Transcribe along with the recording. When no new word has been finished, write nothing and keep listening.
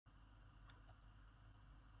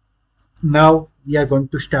Now we are going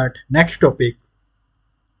to start next topic,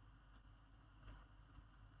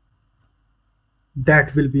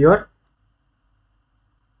 that will be your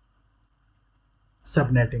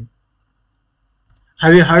subnetting.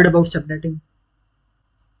 Have you heard about subnetting?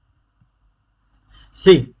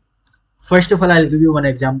 See, first of all, I'll give you one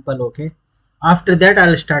example, okay? After that,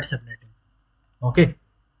 I'll start subnetting, okay?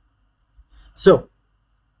 So,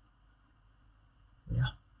 yeah.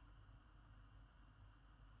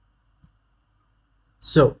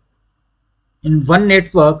 So, in one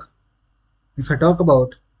network, if I talk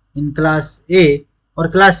about in class A or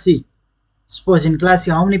class C, suppose in class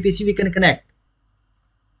C, how many PC we can connect?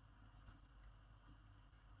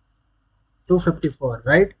 254,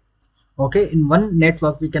 right? Okay, in one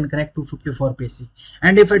network we can connect 254 PC.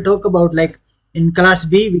 And if I talk about like in class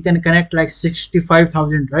B, we can connect like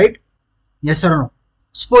 65,000, right? Yes or no?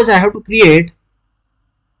 Suppose I have to create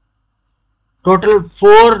total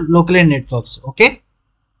 4 local area networks, okay?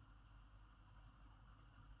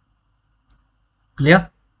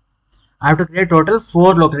 Clear? I have to create total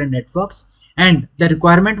 4 local area networks, and the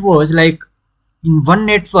requirement was like in one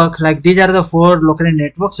network, like these are the 4 local area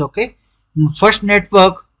networks, okay? In first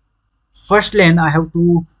network, first lane, I have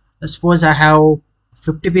to, suppose I have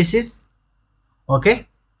 50 pieces, okay?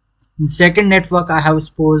 In second network, I have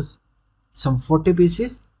suppose some 40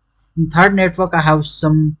 pieces. In third network, I have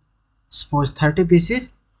some suppose 30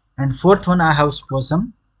 pieces, and fourth one I have suppose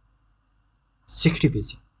some 60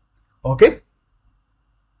 pieces, okay?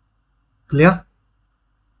 Clear?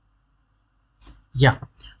 Yeah.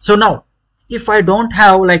 So now, if I don't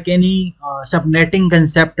have like any subnetting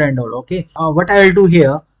concept and all, okay, what I will do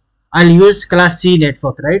here, I'll use class C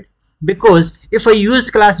network, right? Because if I use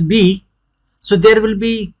class B, so there will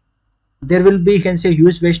be you can say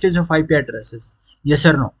huge wastage of IP addresses. Yes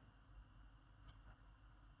or no?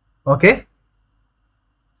 Okay.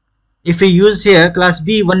 If we use here class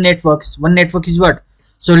B, one network is what?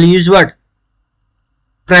 So we'll use what?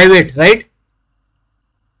 Private, right?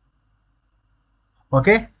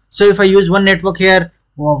 Okay. So if I use one network here,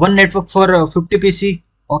 one network for 50 PC,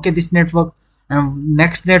 okay, this network, and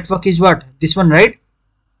next network is what? This one, right?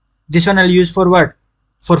 This one I'll use for what?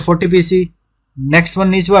 For 40 PC. Next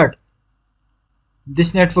one is what?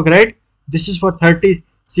 This network, right? This is for 30,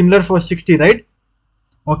 similar for 60, right?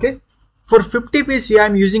 Okay. For 50 PC,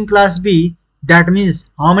 I'm using class B. That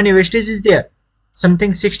means how many wastage is there?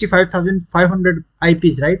 Something 65,500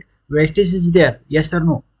 IPs, right? Wastage is there. Yes or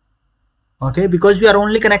no? Okay, because we are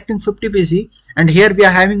only connecting 50 PC, and here we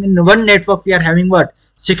are having in one network we are having what?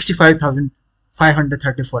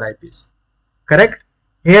 65,534 IPs. Correct?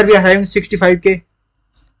 Here we are having 65k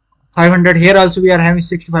 500. Here also we are having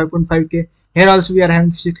 65.5k. Here also we are having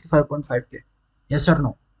 65.5k. Yes or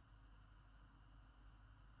no?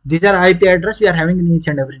 These are IP address we are having in each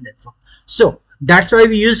and every network. So that's why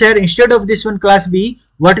we use here, instead of this one class B,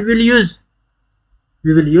 what we will use?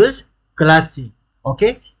 We will use class C.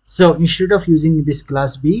 Okay. So instead of using this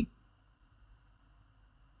class B,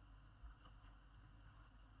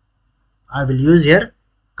 I will use here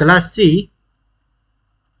class C.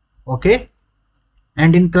 Okay.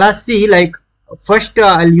 And in class C, like first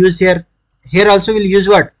I'll use here also we'll use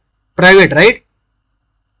what? Private, right?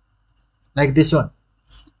 Like this one.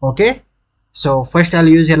 Okay. So first I'll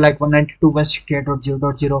use here like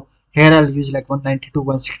 192.168.0.0. Here I'll use like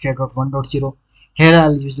 192.168.1.0. Here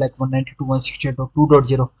I'll use like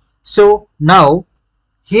 192.168.2.0. So now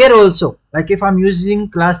here also, like if I'm using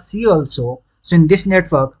class C also, so in this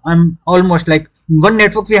network I'm almost like in one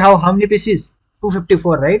network we have how many pieces?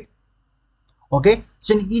 254, right? Okay.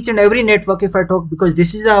 So in each and every network, if I talk, because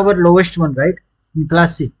this is our lowest one, right, in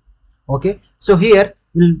class C. Okay. So here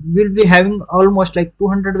we'll be having almost like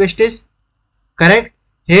 200 wastage. Correct?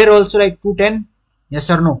 Here also like 210. Yes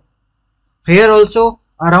or no? Here also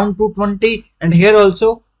around 220, and here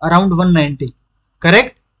also around 190.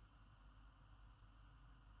 Correct?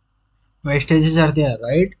 Wastages are there,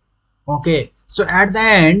 right? Okay. So at the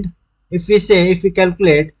end, if we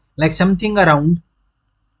calculate like something around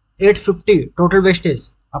 850 total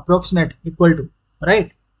wastage approximate equal to,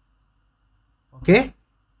 right? Okay.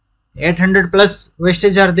 800 plus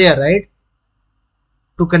wastage are there, right?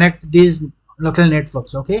 To connect these local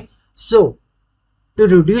networks. Okay. So to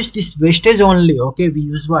reduce this wastage only, okay, we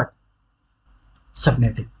use what?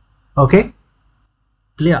 Subnetting. Okay.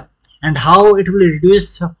 Clear? And how it will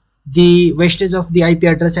reduce the wastage of the IP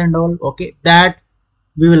address and all, okay, that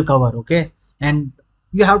we will cover. Okay. And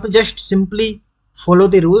you have to just simply follow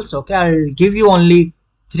the rules. Okay. I'll give you only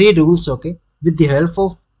 3 rules. Okay. With the help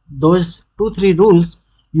of those 2-3 rules,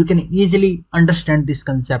 you can easily understand this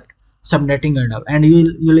concept, subnetting and all, and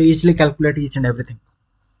you'll easily calculate each and everything.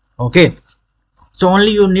 Okay, so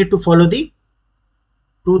only you need to follow the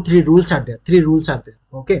 3 rules are there. 3 rules are there.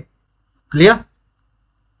 Okay, clear?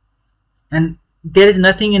 And there is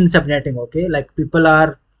nothing in subnetting. Okay, like people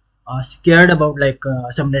are scared about like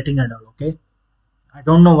subnetting and all. Okay, I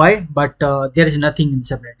don't know why, but there is nothing in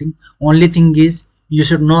subnetting. Only thing is you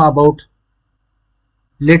should know about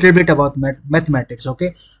little bit about mathematics.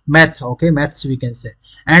 Okay, maths we can say.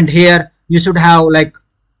 And here you should have like,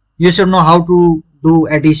 you should know how to do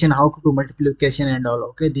addition, how to do multiplication and all.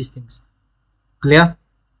 Okay, these things. Clear?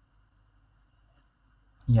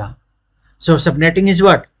 Yeah. So subnetting is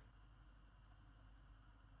what?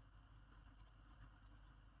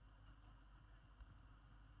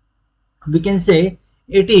 We can say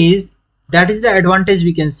it is, that is the advantage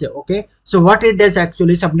we can say. Okay, so what it does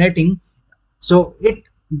actually, subnetting, so it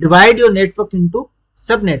divide your network into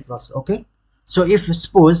subnetworks. Okay, so if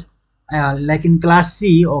suppose like in class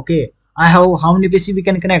C, okay, I have how many PC we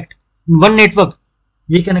can connect in one network?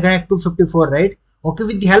 We can connect 254, right? Okay,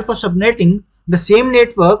 with the help of subnetting, the same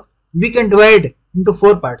network we can divide into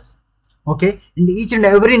 4 parts. Okay, and each and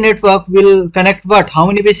every network will connect what? How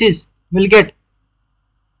many PCs will get?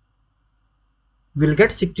 We'll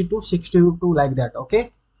get 62 like that.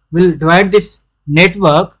 Okay, we'll divide this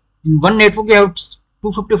network. In one network you have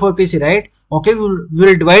 254 PC, right? Okay,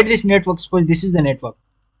 we'll divide this network. Suppose this is the network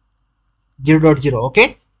 0.0,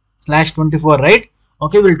 okay, /24, right?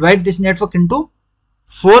 Okay, we'll divide this network into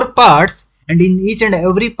 4 parts, and in each and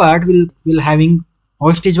every part will having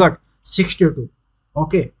host is what? 62.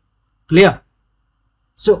 Okay, clear?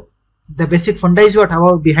 So the basic funda is what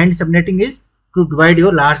about behind subnetting is to divide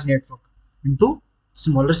your large network into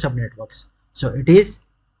smaller subnetworks. So it is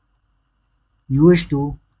used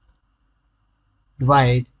to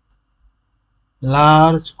divide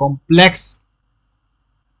large complex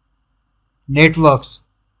networks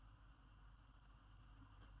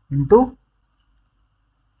into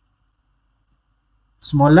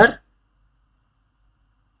smaller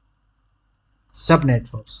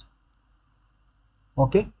subnetworks.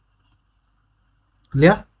 Okay,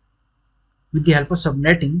 clear? With the help of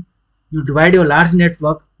subnetting, you divide your large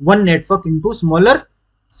network, one network, into smaller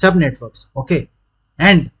subnetworks. Okay,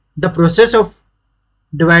 and the process of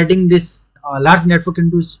dividing this large network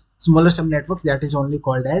into smaller subnetworks, that is only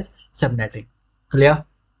called as subnetting. Clear?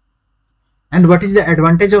 And what is the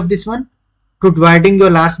advantage of this one? To dividing your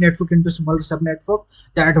large network into smaller subnetwork,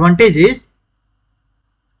 the advantage is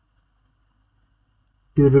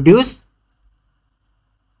to reduce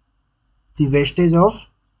the wastage of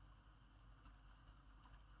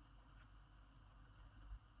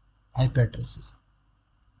IP addresses.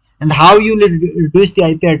 And how you will reduce the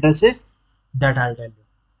IP addresses, that I'll tell you.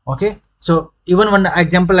 Okay, so even one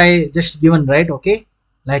example I just given, right? Okay,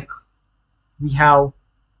 like we have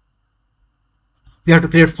to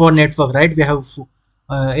create 4 network, right? We have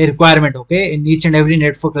a requirement. Okay, in each and every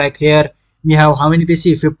network, like here we have how many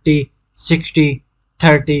PC? 50, 60,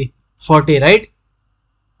 30, 40, right?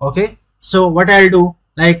 Okay, so what I'll do,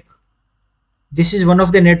 like this is one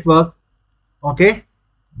of the network. Okay,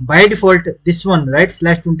 by default this one, right,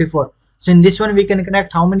 /24. So in this one we can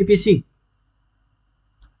connect how many PC?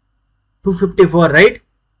 254, right?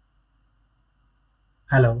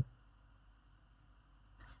 Hello.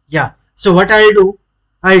 Yeah, so what I'll do,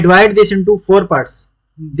 I'll divide this into 4 parts.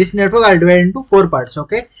 This network I'll divide into 4 parts.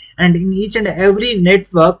 Okay, and in each and every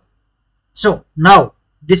network, so now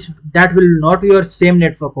that will not be your same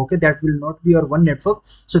network. Okay, that will not be your one network.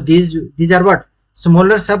 So these are what?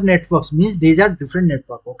 Smaller sub networks, means these are different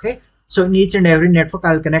network. Okay, so in each and every network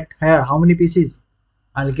I'll connect here how many PCs?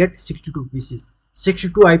 I'll get 62 PCs,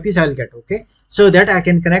 62 IPs I'll get. Okay, so that I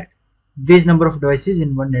can connect this number of devices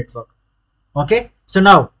in one network. Okay, so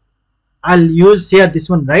now I'll use here this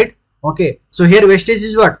one, right? Okay, so here wastage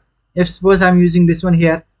is what? If suppose I'm using this one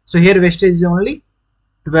here, so here wastage is only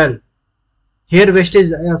 12. Here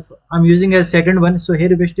wastage, if I'm using a second one, so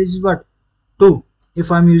here wastage is what? 2. If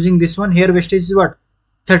I'm using this one, here wastage is what?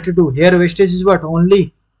 32. Here wastage is what?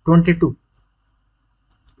 Only 22.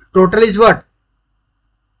 Total is what?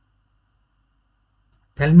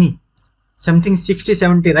 Tell me. Something 60,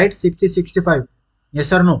 70, right? 60, 65.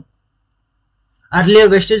 Yes or no? Earlier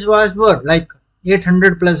wastage was what? Like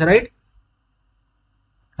 800 plus, right?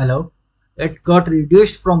 Hello? It got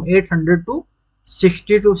reduced from 800 to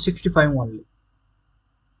 60 to 65 only.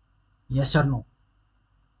 Yes or no?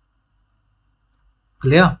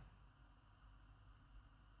 Clear?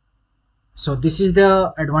 So this is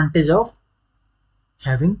the advantage of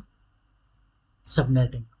having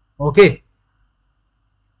subnetting. Okay,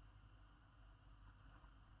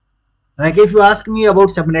 like if you ask me about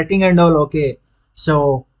subnetting and all, okay,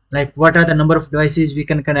 so like what are the number of devices we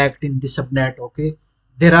can connect in this subnet. Okay,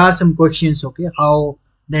 there are some questions, okay, how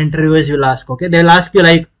the interviewers will ask. Okay, they'll ask you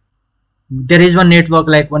like, there is one network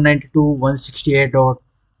like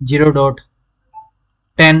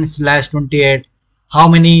 192.168.0.10/28, how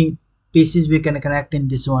many pieces we can connect in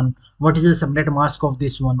this one, what is the subnet mask of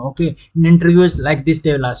this one. Okay, in interviews like this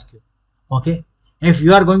they will ask you. Okay, if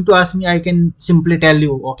you are going to ask me, I can simply tell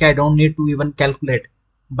you, okay, I don't need to even calculate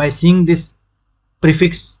by seeing this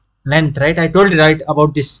prefix length, right? I told you right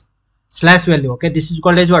about this slash value. Okay, this is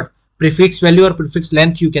called as what? Prefix value or prefix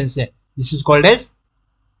length, you can say. This is called as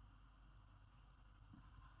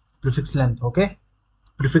prefix length. Okay,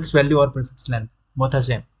 prefix value or prefix length, both are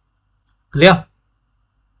same. Clear?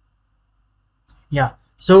 Yeah,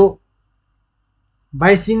 so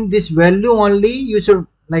by seeing this value only, you should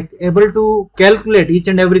like able to calculate each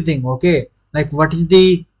and everything. Okay, like what is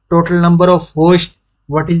the total number of hosts,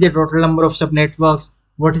 what is the total number of subnetworks,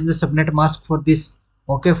 what is the subnet mask for this.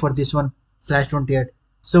 Okay, for this one /28.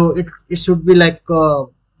 So it should be like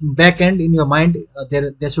back end in your mind,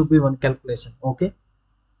 there should be one calculation. Okay,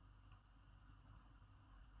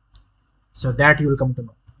 so that you will come to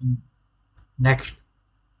know in next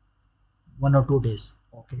 1 or 2 days.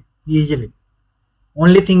 Okay, easily.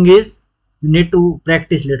 Only thing is you need to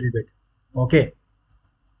practice little bit. Okay,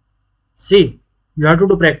 see, you have to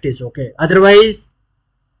do practice. Okay, otherwise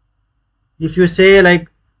if you say like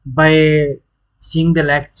by seeing the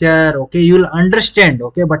lecture, okay, you will understand.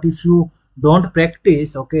 Okay, but if you don't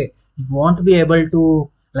practice, okay, you won't be able to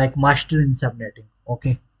like master in subnetting.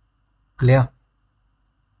 Okay, clear?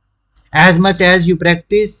 As much as you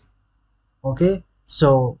practice, okay,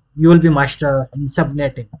 so you will be master in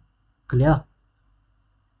subnetting. Clear?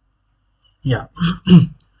 Yeah.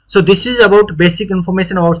 So this is about basic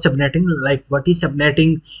information about subnetting, like what is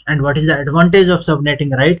subnetting and what is the advantage of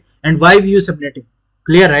subnetting, right? And why we use subnetting.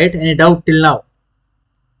 Clear, right? Any doubt till now?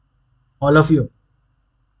 All of you?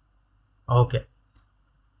 Okay.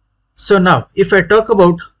 So now if I talk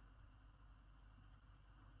about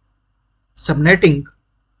subnetting,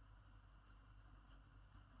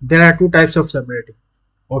 there are 2 types of subnetting.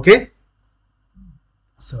 Okay,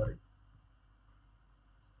 sorry.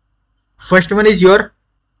 First one is your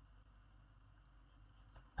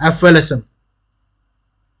FLSM.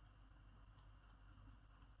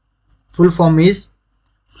 Full form is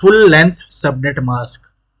full length subnet mask.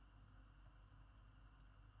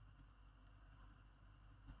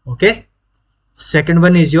 Okay, second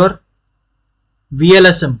one is your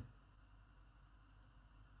VLSM.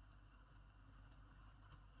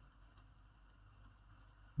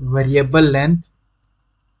 Variable length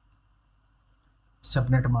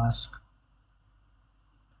subnet mask.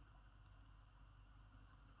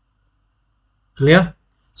 Clear?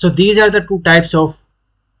 So these are the 2 types of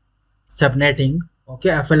subnetting. Okay,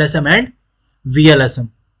 FLSM and VLSM.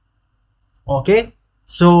 Okay,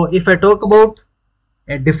 so if I talk about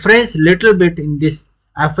a difference little bit in this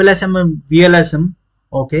FLSM and VLSM,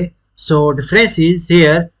 okay, so difference is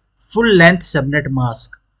here full length subnet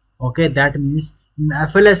mask. Okay, that means in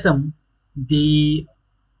FLSM the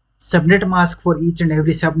subnet mask for each and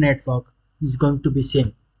every subnetwork is going to be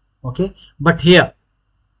same. Okay, but here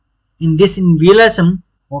in VLSM,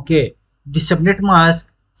 okay, the subnet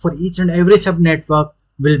mask for each and every subnetwork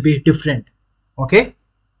will be different. Okay,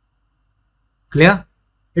 clear?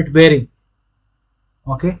 It vary.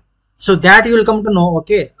 Okay, so that you will come to know.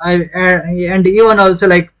 Okay, and even also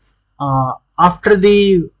like after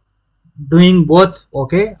the doing both,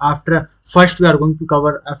 okay, after first we are going to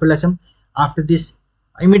cover FLSM, after this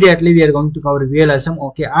immediately we are going to cover VLSM.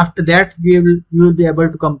 Okay, after that you will be able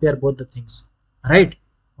to compare both the things, right?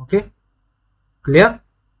 Okay, clear?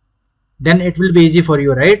 Then it will be easy for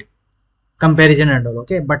you, right? Comparison and all.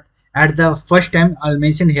 Okay, but at the first time I'll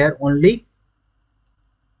mention here only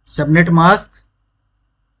subnet masks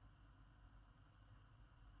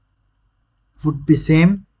would be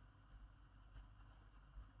same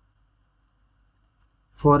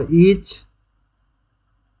for each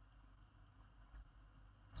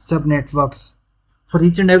subnetworks. For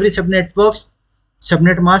each and every subnetworks,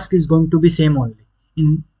 subnet mask is going to be same only.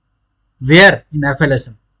 In where? In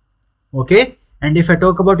FLSM. Okay, and if I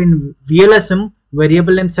talk about in VLSM,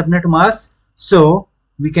 variable length subnet mask, so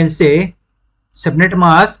we can say subnet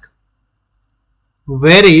mask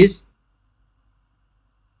varies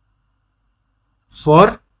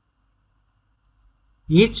for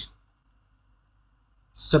each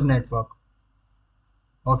subnetwork.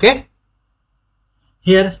 Okay,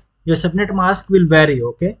 here your subnet mask will vary.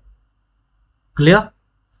 Okay, clear?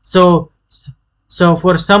 So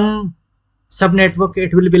for some subnetwork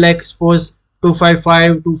it will be like suppose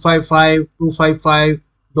 255, 255, 255,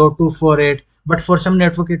 0.248, but for some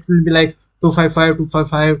network it will be like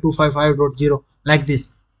 255.255.255.0 like this.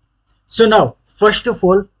 So now first of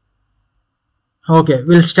all, okay,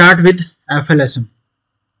 we'll start with FLSM.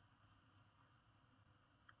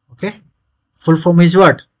 Okay, full form is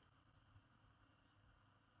what?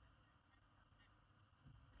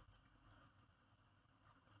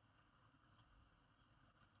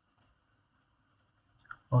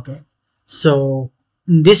 Okay, so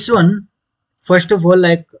in this one, first of all,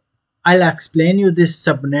 like I'll explain you this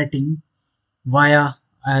subnetting via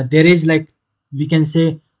there is like, we can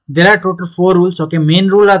say there are total 4 rules. Okay, main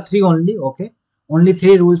rule are 3 only. Okay, only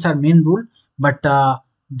 3 rules are main rule, but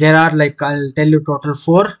there are like, I'll tell you total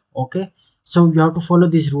 4. Okay, so you have to follow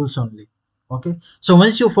these rules only. Okay, so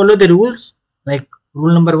once you follow the rules, like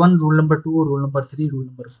rule number 1, rule number 2, rule number 3, rule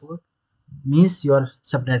number 4, means your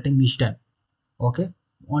subnetting is done. Okay,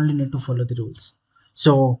 only need to follow the rules.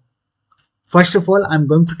 So first of all, I'm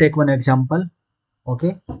going to take one example.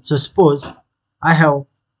 Okay, so suppose I have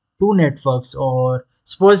 2 networks, or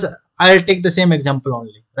suppose I'll take the same example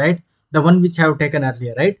only, right? The one which I have taken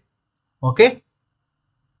earlier, right? Okay,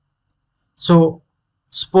 so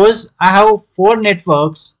suppose I have 4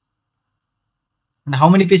 networks, and how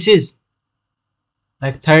many pieces?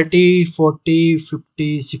 Like 30, 40,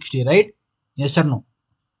 50, 60, right? Yes or no?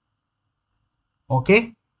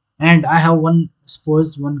 Okay, and I have one,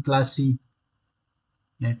 suppose one class C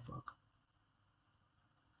network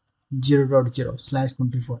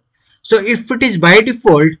 0.0/24. So if it is by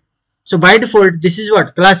default, so by default this is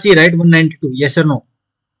what? Class C, right? 192. Yes or no?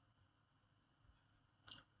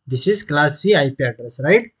 This is class C IP address,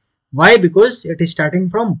 right? Why? Because it is starting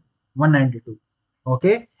from 192.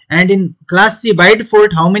 Okay, and in class C by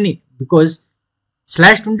default how many? Because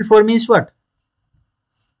 /24 means what?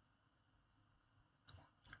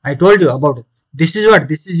 I told you about it. This is what?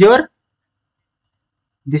 This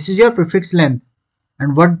is your prefix length.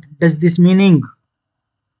 And what does this meaning?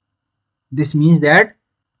 This means that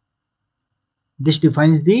this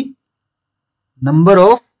defines the number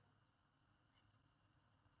of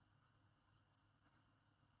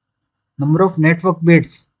network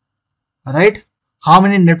bits. Right? How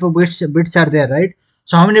many network bits are there, right?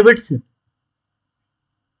 So how many bits?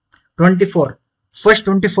 24. First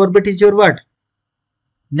 24 bit is your what?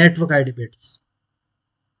 Network ID bits.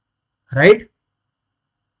 Right?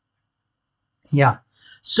 Yeah.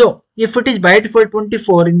 So if it is by default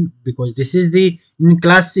 24, because this is the in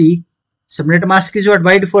class C, subnet mask is what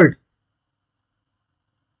by default?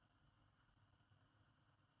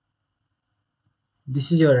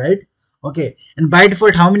 This is your, right? Okay, and by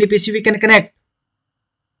default how many PC we can connect?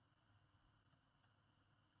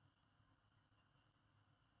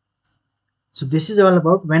 So this is all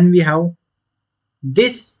about when we have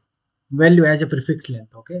this value as a prefix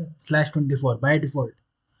length. Okay, /24 by default.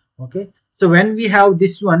 Okay, so when we have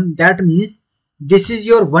this one, that means this is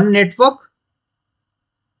your one network.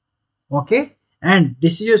 Okay, and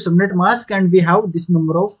this is your subnet mask, and we have this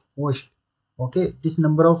number of hosts. Okay, this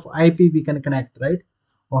number of IP we can connect, right?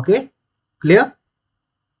 Okay, clear?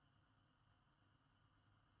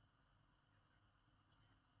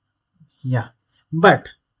 Yeah, but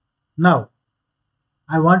now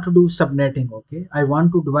I want to do subnetting. Okay, I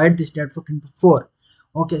want to divide this network into 4.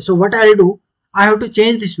 Okay, so what I'll do, I have to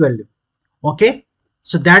change this value. Okay,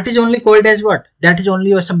 so that is only called as what? That is only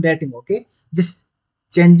your subnetting. Okay, this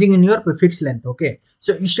changing in your prefix length. Okay,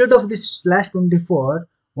 so instead of this /24,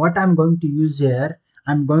 what I'm going to use here,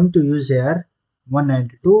 I'm going to use here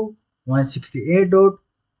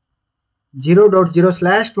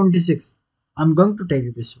 192.168.0.0/26. I'm going to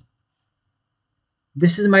take this one.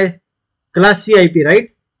 This is my class C IP,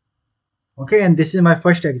 right? Okay, and this is my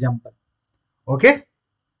first example. Okay,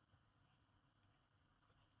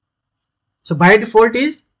 so by default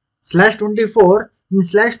is /24. In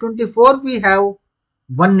 /24 we have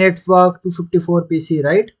one network, 254 PC,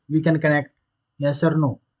 right? We can connect. Yes or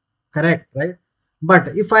no? Correct, right? But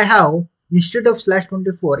if I have, instead of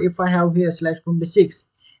 /24, if I have here /26,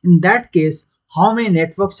 in that case, how many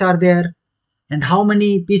networks are there? And how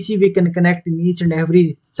many PC we can connect in each and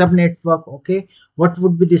every sub network? Okay, what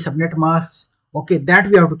would be the subnet mask? Okay, that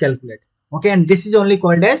we have to calculate. Okay, and this is only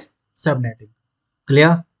called as subnetting.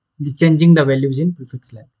 Clear? The changing the values in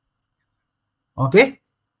prefix length. Okay,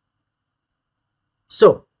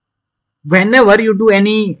 so whenever you do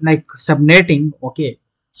any like subnetting, okay,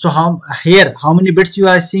 so how many bits you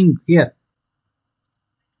are seeing here?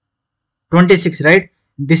 26, right?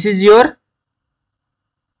 This is your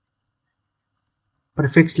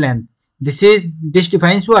prefix length. This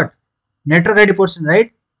defines what? Network ID portion,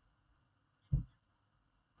 right?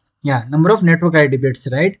 Yeah, number of network ID bits,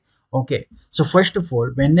 right? Okay, so first of all,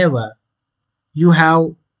 whenever you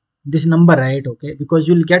have this number, right, okay, because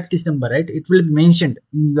you will get this number, right, it will be mentioned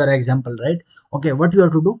in your example, right. Okay, what you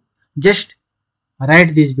have to do, just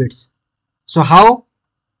write these bits. So how,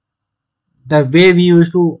 the way we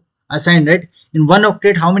used to assign, right, in one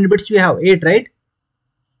octet how many bits we have? 8, right.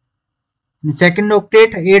 In second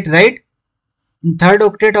octet 8, right. In third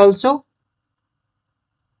octet also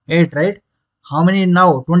 8, right. How many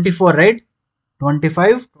now? 24, right.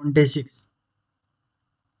 25, 26,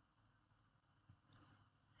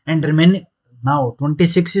 and remaining now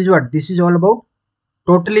 26 is what? This is all about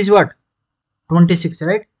total is what? 26,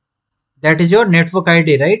 right. That is your network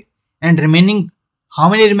ID, right. And remaining, how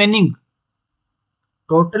many remaining?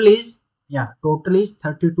 Total is, yeah, total is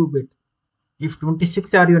 32 bit. If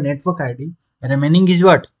 26 are your network ID, remaining is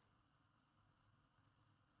what?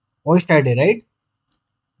 Host ID, right.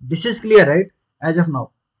 This is clear, right, as of now.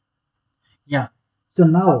 Yeah, so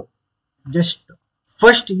now just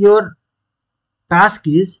first your task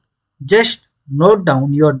is just note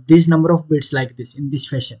down your this number of bits like this in this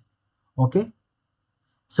fashion. Okay,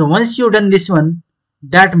 so once you done this one,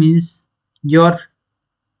 that means your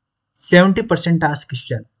 70% task is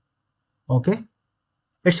done. Okay,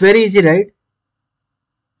 it's very easy, right.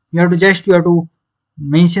 You have to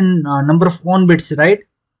mention number of on bits, right,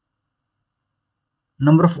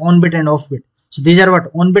 number of on bit and off bit. So these are what?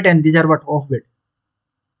 On bit, and these are what? Off bit,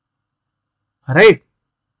 right.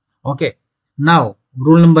 Okay, now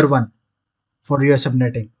rule number 1 for your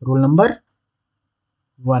subnetting. Rule number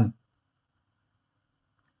 1.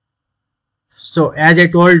 So as I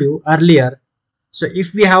told you earlier, so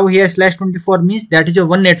if we have here /24 means that is your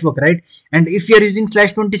one network, right. And if you are using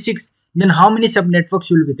 /26, then how many subnetworks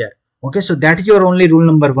will be there? Okay, so that is your only rule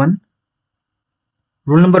number 1.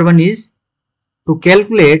 Rule number 1 is to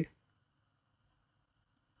calculate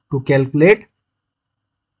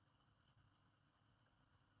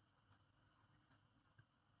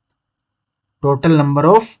total number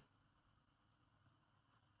of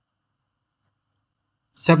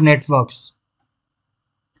subnetworks.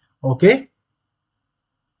 Okay,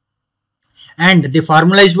 and the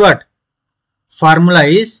formula is what? Formula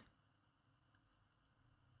is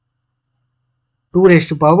 2 raised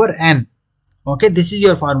to power n. Okay, this is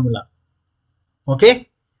your formula. Okay,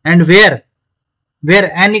 and where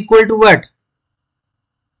n equal to what?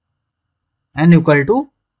 N equal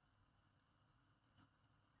to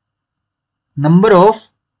number of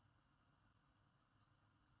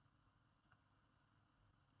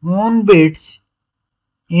on bits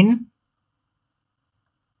in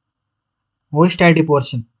host ID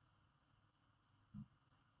portion.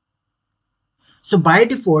 So by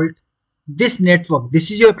default, this network,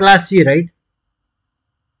 this is your class C, right?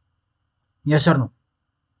 Yes or no?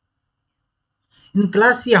 In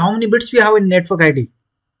class C, how many bits we have in network ID?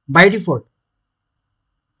 By default,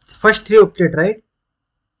 first 3 octet, right?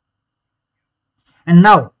 And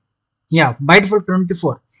now, yeah, by default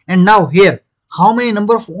 24. And now here, how many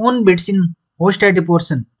number of on bits in host ID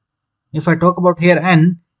portion? If I talk about here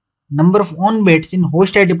n, number of on bits in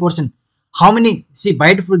host ID portion, how many? See,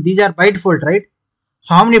 by default, these are by default, right?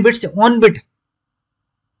 So how many bits on bit?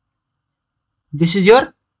 This is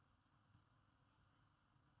your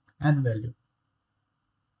n value.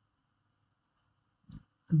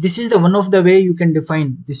 This is the one of the way you can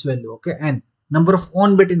define this value. Okay, n, number of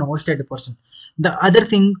on bit in host ID portion. The other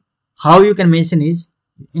thing how you can mention is,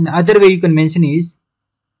 in other way you can mention is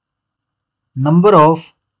number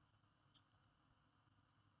of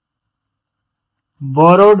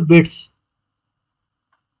borrowed bits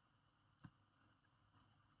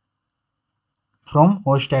from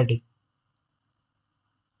host ID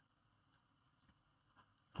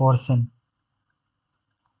portion.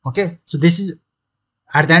 Okay, so this is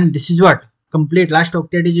at the end, this is what? Complete last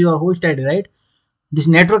octet is your host ID, right? This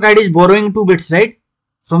network ID is borrowing 2 bits, right,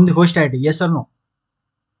 from the host ID, yes or no?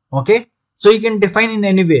 Okay, so you can define in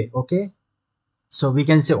any way. Okay, so we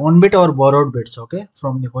can say on bit or borrowed bits, okay,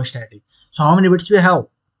 from the host ID. So how many bits we have?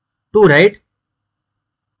 2, right?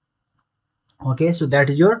 Okay, so that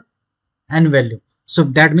is your n value. So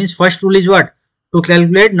that means first rule is what? To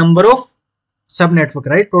calculate number of subnetwork,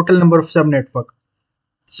 right? Total number of subnetwork.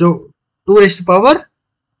 So 2 raised to power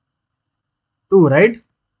 2, right?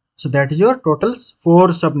 So that is your total 4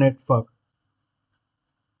 subnetwork.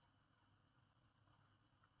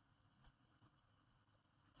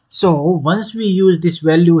 So once we use this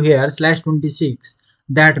value here /26,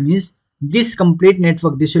 that means this complete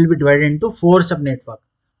network, this will be divided into 4 subnetwork.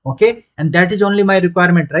 Okay, and that is only my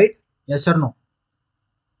requirement, right? Yes or no?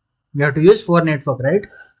 We have to use 4 network, right?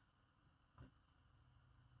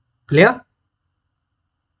 Clear?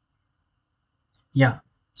 Yeah.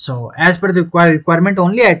 So as per the requirement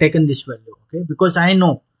only I taken this value, okay, because I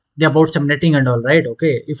know the about subnetting and all, right?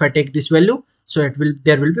 Okay, if I take this value, so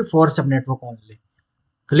there will be 4 subnetwork only.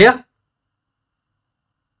 Clear?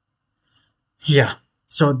 Yeah.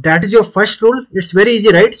 So that is your first rule. It's very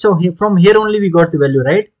easy, right? So from here only we got the value,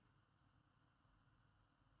 right?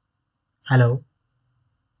 Hello.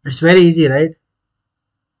 It's very easy, right?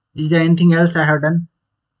 Is there anything else I have done?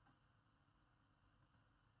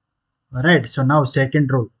 Alright. So now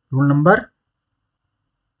second rule. Rule number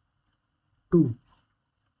 2.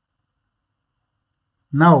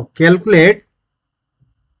 Now calculate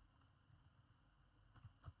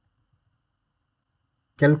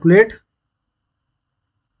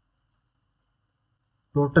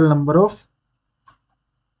total number of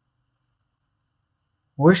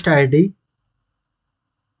host ID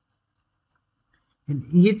in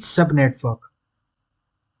each subnetwork.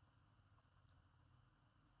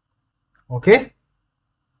 Okay.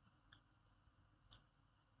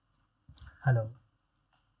 Hello.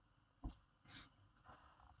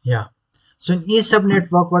 Yeah. So in each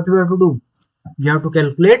subnetwork, what we have to do? We have to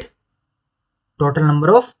calculate total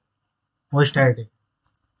number of host ID.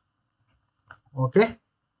 Okay.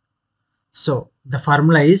 So the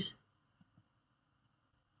formula is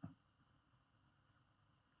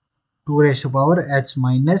 2⁻⁻h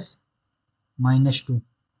minus 2.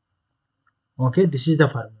 Okay, this is the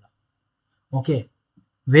formula. Okay,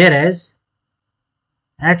 whereas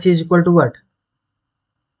h is equal to what?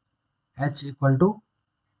 H equal to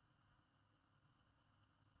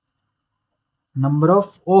number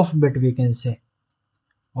of off bit, we can say.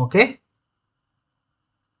 Okay,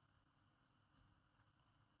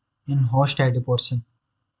 in host ID portion.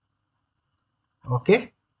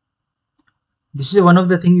 Okay, this is one of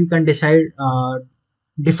the thing you can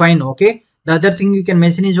define. Okay, the other thing you can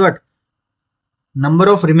mention is what? Number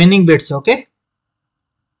of remaining bits. Okay,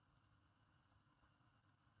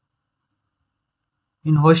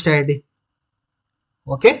 in host ID.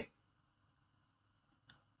 Okay,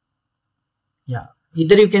 yeah,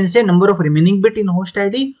 either you can say number of remaining bit in host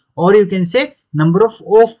ID, or you can say number of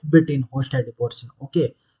off bit in host ID portion.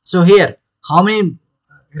 Okay, so here how many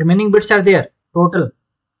remaining bits are there? Total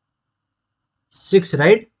 6,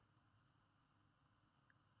 right?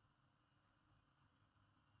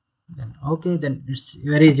 Then okay, then it's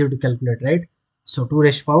very easy to calculate, right? So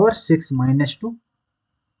 2⁻⁶ minus 2.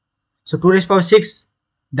 So 2⁻⁶,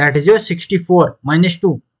 that is your 64 minus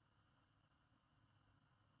 2.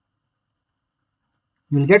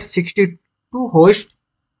 You will get 62 hosts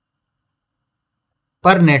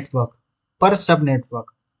per network, per subnetwork.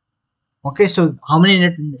 Okay, so how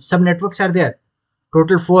many subnetworks are there?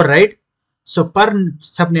 Total 4, right? So per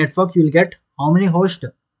subnetwork you will get how many hosts?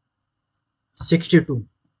 62.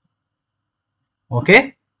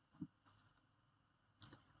 Okay,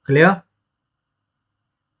 clear?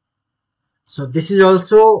 So this is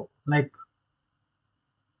also like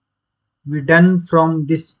we done from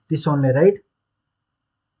this only, right?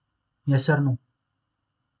 Yes or no?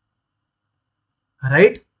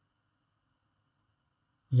 Right?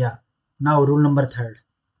 Yeah. Now rule number 3rd.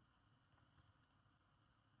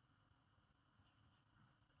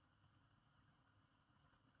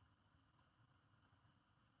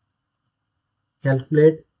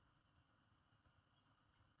 Calculate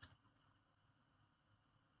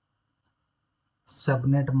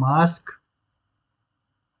subnet mask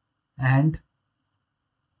and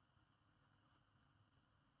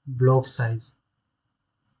block size.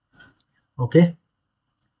 Okay,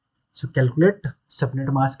 so calculate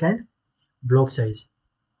subnet mask and block size.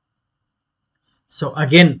 So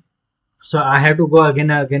again, so I have to go again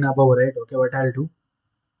above, right? Okay, what I'll do,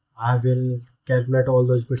 I will calculate all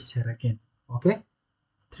those bits here again. Okay,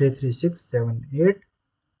 3, 3, 6, 7, 8.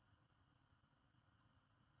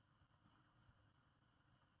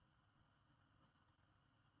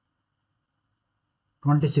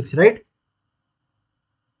 26, right?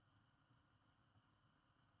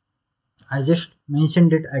 I just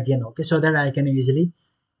mentioned it again, okay, so that I can easily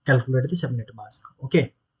calculate the subnet mask.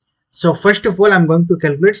 Okay, so first of all I'm going to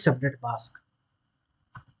calculate subnet mask.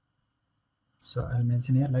 So I'll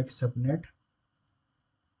mention here like subnet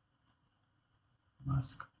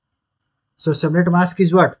mask. So subnet mask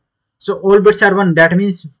is what? So all bits are 1, that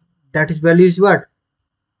means that is value is what?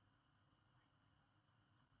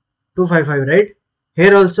 255, right?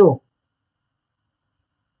 Here also,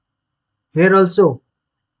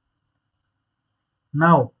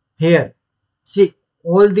 now here, see,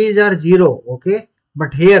 all these are 0, okay,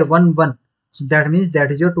 but here 1, 1, so that means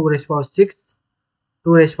that is your 2⁻⁶,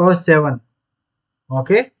 2⁻⁷,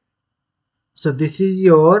 okay. So this is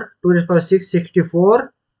your 2⁻⁶,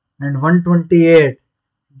 64 and 128.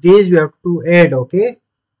 these you have to add. Okay,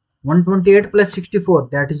 128 plus 64,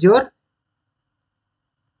 that is your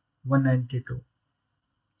 192.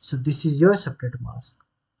 So this is your subnet mask.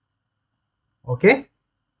 Okay,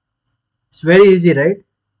 it's very easy, right?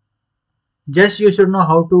 Just you should know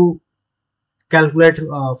how to calculate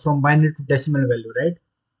from binary to decimal value, right?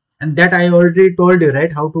 And that I already told you,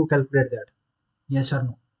 right, how to calculate that. Yes or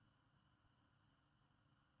no?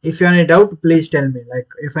 If you have any doubt, please tell me. Like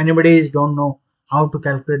if anybody is don't know how to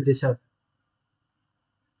calculate this out.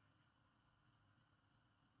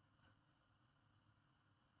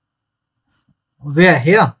 Where?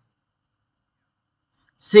 Here?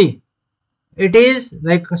 See, it is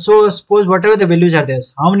like, so suppose whatever the values are there,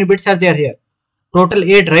 how many bits are there here? Total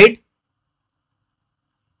 8, right?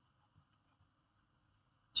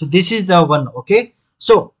 So this is the one. Okay,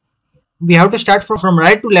 so we have to start from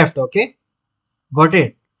right to left. Okay, got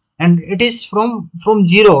it? And it is from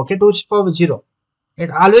 0, okay, to the power 0. It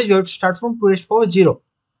always you have to start from 2 to the power 0,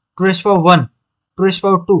 2 to the power 1, 2 to the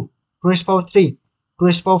power 2, 2 to the power 3, 2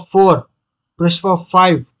 to the power 4, 2 to the power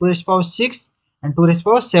 5, 2 to the power 6, and 2 to the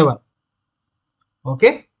power 7.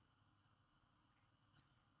 Okay,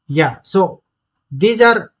 yeah. So these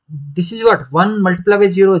are, this is what, 1 multiplied by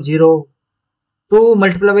 0, 0, 2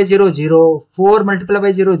 multiplied by 0, 0, 4 multiplied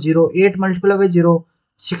by 0, 0, 8 multiplied by 0,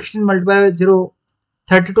 16 multiplied by 0,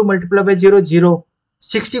 32 multiplied by 0, 0,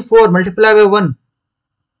 64 multiplied by 1,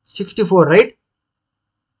 64, right?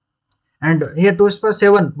 And here 2 to the power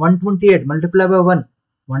 7, 128 multiplied by 1,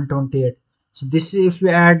 128. So this is, if we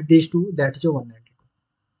add these two, that is your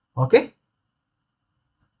 192. Okay,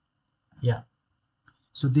 yeah.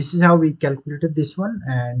 So this is how we calculated this one.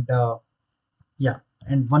 And yeah,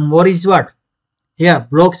 and one more is what? Here,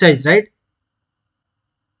 block size, right?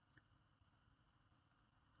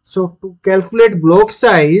 So to calculate block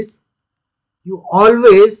size, you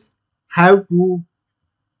always have to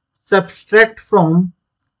subtract from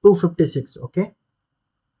 256. Okay,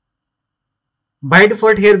 by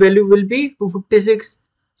default here value will be 256.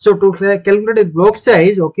 So to calculate the block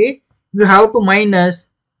size, okay, you have to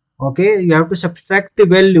minus, okay, you have to subtract the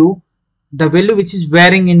value which is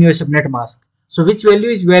varying in your subnet mask. So which value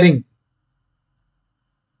is varying?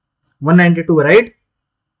 192, right?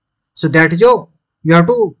 So that is your, you have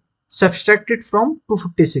to subtract it from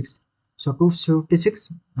 256. So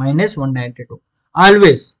 256 minus 192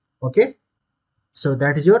 always. Okay, so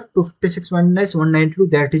that is your 256 minus 192,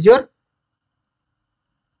 that is your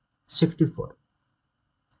 64.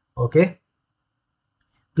 Okay,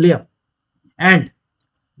 clear? And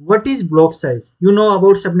what is block size? You know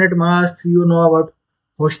about subnet masks, you know about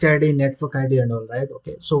host ID, network ID and all, right?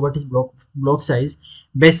 Okay, so what is block size?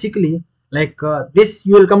 Basically, like this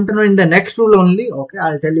you will come to know in the next rule only. Okay,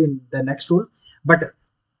 I'll tell you in the next rule. But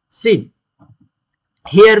see,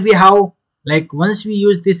 here we have, like, once we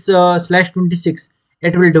use this /26,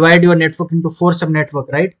 it will divide your network into 4 subnetwork,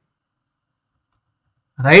 right?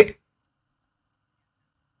 Right,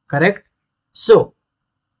 correct? So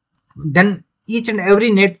then each and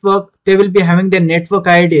every network, they will be having their network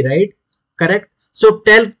ID, right? Correct. So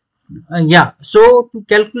yeah, so to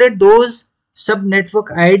calculate those sub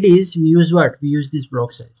network IDs, we use what? We use this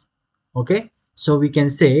block size. Okay, so we can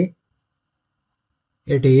say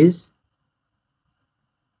it is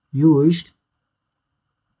used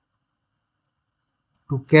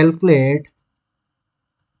to calculate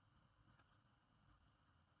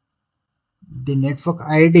the network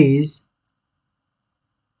IDs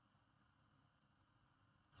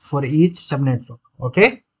for each subnetwork.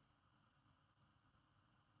 Okay,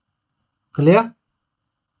 clear?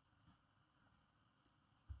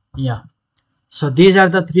 Yeah, so these are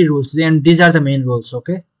the 3 rules, and these are the main rules.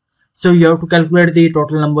 Okay, so you have to calculate the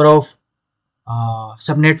total number of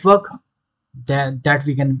subnetwork that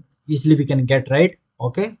we can easily get, right?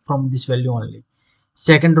 Okay, from this value only.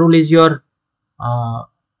 Second rule is your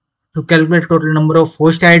to calculate total number of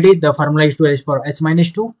host ID, the formula is 2 power h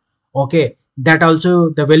minus 2. Okay, that also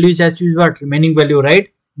the value is as usual what? Remaining value, right,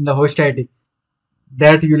 in the host ID,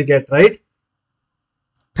 that you will get, right?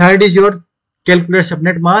 Third is your calculate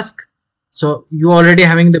subnet mask. So you already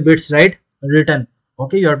having the bits, right, written.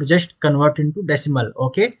 Okay, you have to just convert into decimal.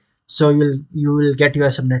 Okay, so you will get your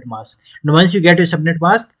subnet mask. And once you get your subnet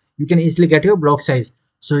mask, you can easily get your block size.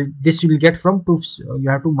 So this you will get from you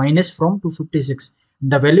have to minus from 256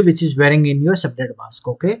 the value which is varying in your subnet mask.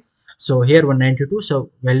 Okay, so here 192, so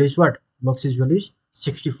value is what? Block size value is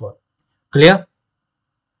 64. Clear?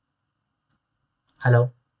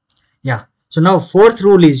 Hello? Yeah. So now fourth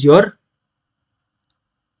rule is your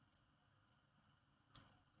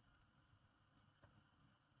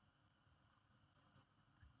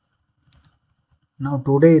now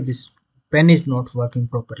today this pen is not working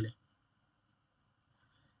properly.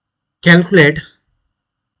 Calculate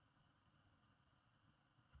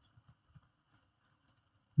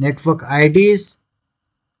network IDs,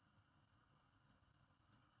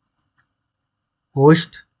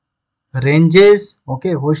 host ranges,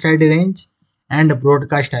 okay, host ID range and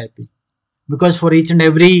broadcast IP, because for each and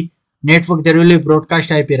every network there will be broadcast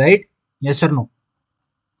IP, right? Yes or no?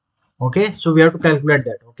 Okay, so we have to calculate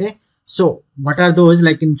that. Okay, so what are those?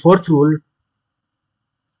 Like in fourth rule,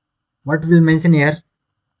 what we'll mention here,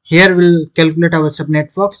 we'll calculate our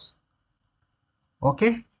subnetworks,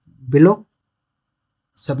 okay, below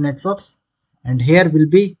subnetworks, and here will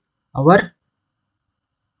be our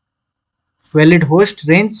valid host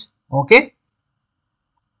range, okay,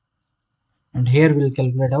 and here we'll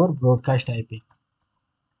calculate our broadcast IP.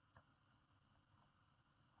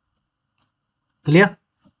 Clear?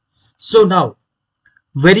 So now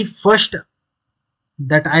very first,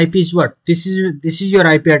 that IP is what? This is your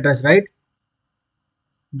IP address, right?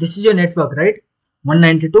 This is your network, right?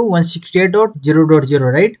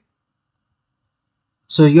 192.168.0.0, right?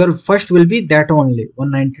 So your first will be that only,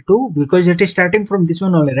 192, because it is starting from this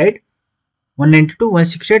one only, right?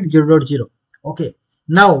 192.168.0.0. Okay.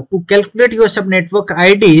 Now to calculate your subnetwork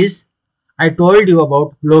IDs, I told you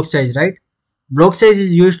about block size, right? Block size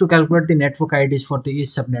is used to calculate the network IDs for the each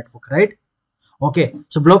subnetwork, right? Okay.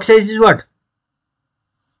 So block size is what?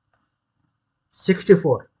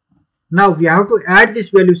 64. Now we have to add this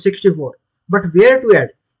value 64. But where to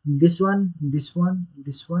add? In this one, in this one, in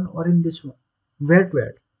this one, or in this one? Where to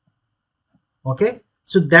add? Okay.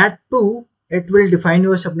 So that too, it will define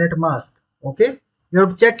your subnet mask. Okay. You have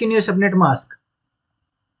to check in your subnet mask.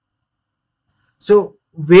 So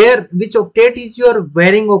which octet is your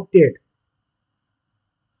varying octet?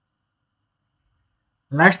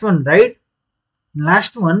 Last one, right?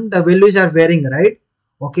 Last one, the values are varying, right?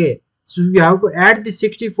 Okay. So you have to add the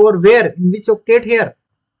 64 where? In which octet? Here.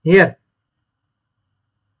 Here.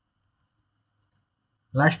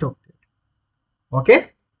 Last octet.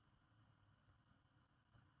 Okay.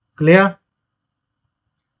 Clear?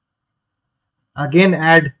 Again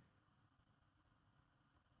add.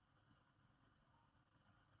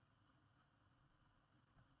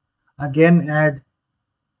 Again add.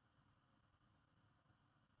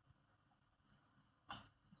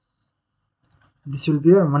 This will be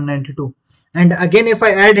your 192. And again if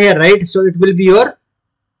I add here, right? So it will be your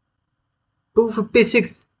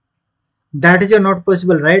 256. That is not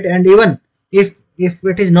possible, right? And even if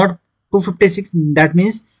it is not 256, that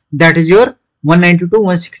means that is your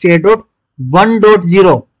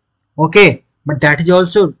 192.168.1.0. Okay, but that is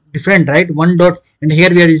also different, right? 1 dot, and here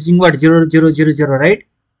we are using what? 0000, right?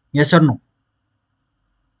 Yes or no?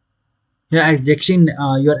 Here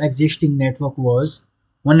your existing network was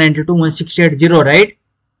 192.168.0, right?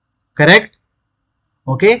 Correct?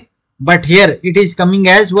 Okay, but here it is coming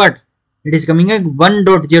as what? It is coming as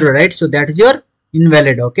 1.0, right? So that is your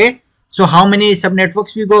invalid. Okay, so how many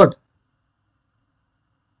subnetworks we got?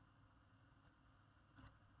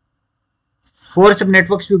 4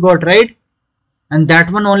 subnetworks we got, right? And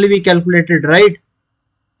that one only we calculated, right?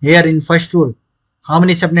 Here in first rule, how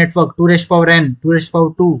many subnetwork? 2 raised power n, 2 raised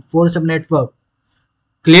power 2, 4 subnetwork.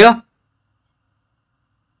 Clear?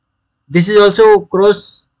 This is also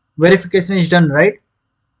cross verification is done, right?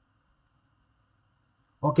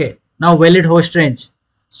 Okay. Now valid host range.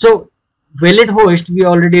 So valid host we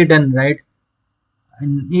already done, right?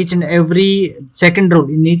 In each and every second rule,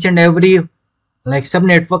 in each and every like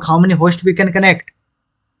subnetwork, how many hosts we can connect?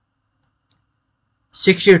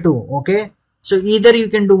 62. Okay. So either you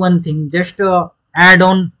can do one thing, just add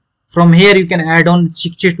on from here. You can add on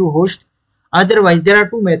 62 hosts. Otherwise, there are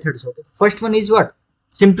 2 methods. Okay. First one is what?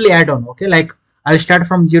 Simply add on. Okay. Like I'll start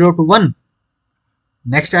from 0 to 1.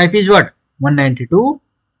 Next IP is what?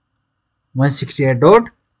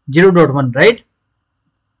 192.168.0.1, right?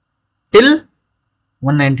 Till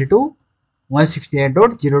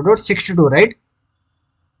 192.168.0.62, right?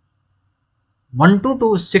 1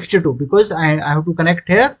 to 62, because I have to connect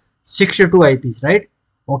here 62 IPs, right?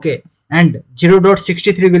 Okay, and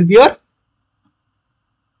 0.63 will be your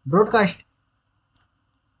broadcast,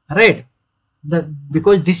 right?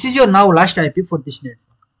 Because this is your now last IP for this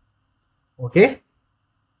network. Okay,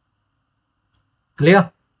 clear?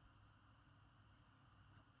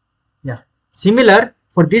 Yeah. Similar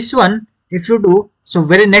for this one, if you do so,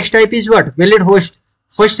 very next IP is what? Valid host.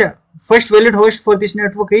 First valid host for this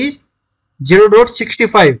network is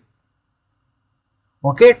 0.65.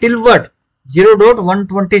 Okay, till what?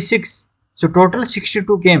 0.126. So total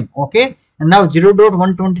 62 came. Okay, and now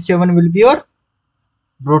 0.127 will be your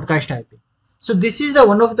broadcast IP. So this is the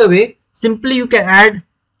one of the way. Simply you can add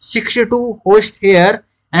 62 host here,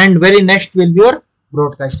 and very next will be your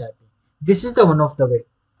broadcast IP. This is the one of the way.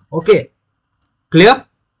 Okay, clear?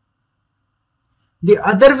 The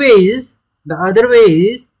other way is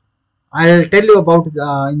I'll tell you about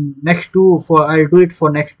in next two. I'll do it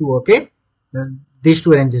for next two. Okay, these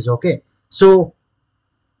two ranges. Okay, so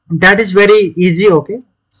that is very easy. Okay,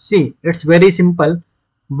 see, it's very simple.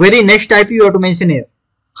 Very next IP you have to mention here.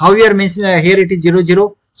 How you are mentioning here, it is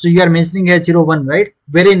 00, so you are mentioning here 01, right?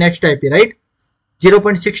 Very next IP, right?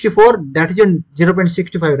 0.64, that is your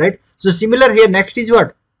 0.65, right? So similar here, next is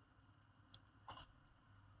what?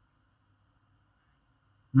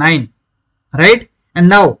 9, right? And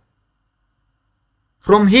now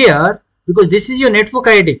from here, because this is your network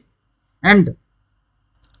ID, and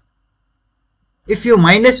if you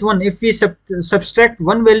minus 1, if we subtract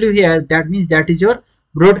one value here, that means that is your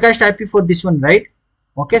broadcast IP for this one, right?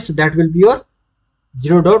 Okay, so that will be your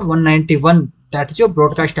 0.191, that is your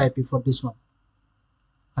broadcast IP for this one,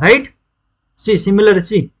 right? See, similar,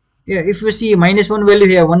 see, yeah, if you see minus 1 value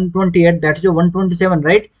here, 128, that is your 127,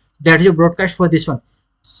 right? That is your broadcast for this one.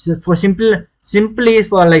 So for simply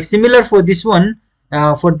for like similar for this one,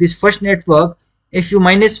 for this first network, if you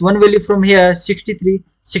minus one value from here, 63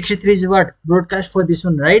 is what? Broadcast for this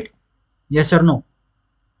one, right? Yes or no?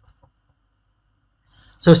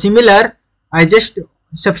 So similar, I just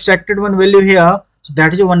subtracted one value here, so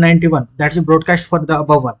that is a 191, that is a broadcast for the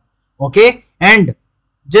above one. Okay, and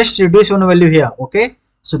just reduce one value here. Okay,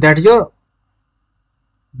 so that is your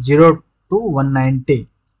 0 to 190,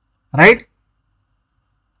 right?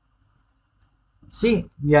 See,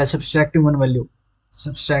 we are subtracting one value,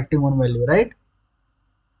 right?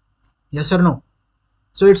 Yes or no?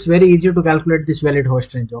 So it's very easy to calculate this valid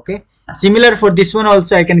host range. Okay, similar for this one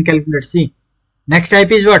also I can calculate. See, next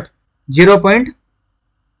IP is what?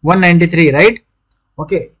 0.193, right?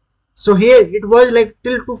 Okay, so here it was like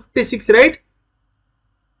till 256, right?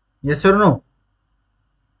 Yes or no?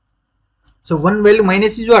 So one value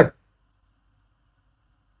minus is what?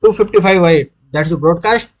 255, right? That's the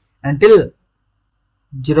broadcast, until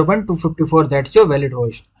 0.254, that's your valid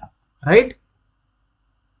host, right?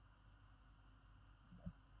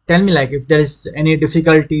 Tell me, like, if there is any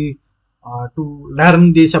difficulty to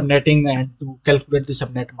learn the subnetting and to calculate the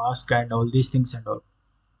subnet mask and all these things and all.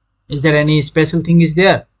 Is there any special thing is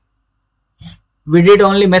there? We did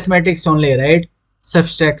only mathematics only, right?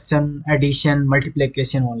 Subtraction, addition,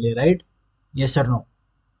 multiplication only, right? Yes or no?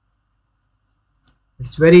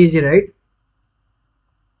 It's very easy, right?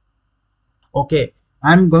 Okay,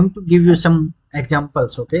 I'm going to give you some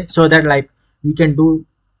examples, okay, so that like you can do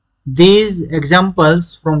these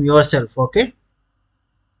examples from yourself. Okay,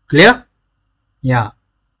 clear? Yeah,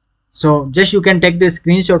 so just you can take the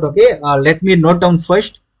screenshot. Okay, let me note down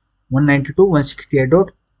first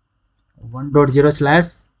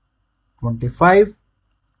 192.168.1.0/25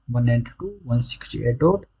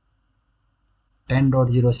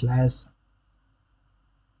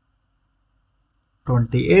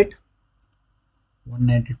 192.168.10.0/28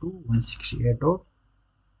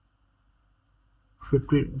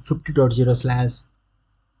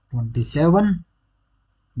 192.168.50.0/27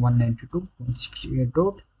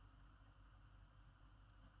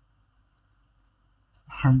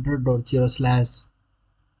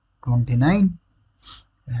 192.168.100.0/29,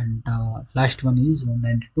 and last one is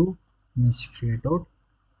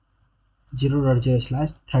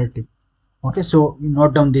 192.168.0.0/30. Okay, so you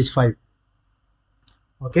note down these 5.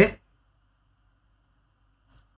 Okay,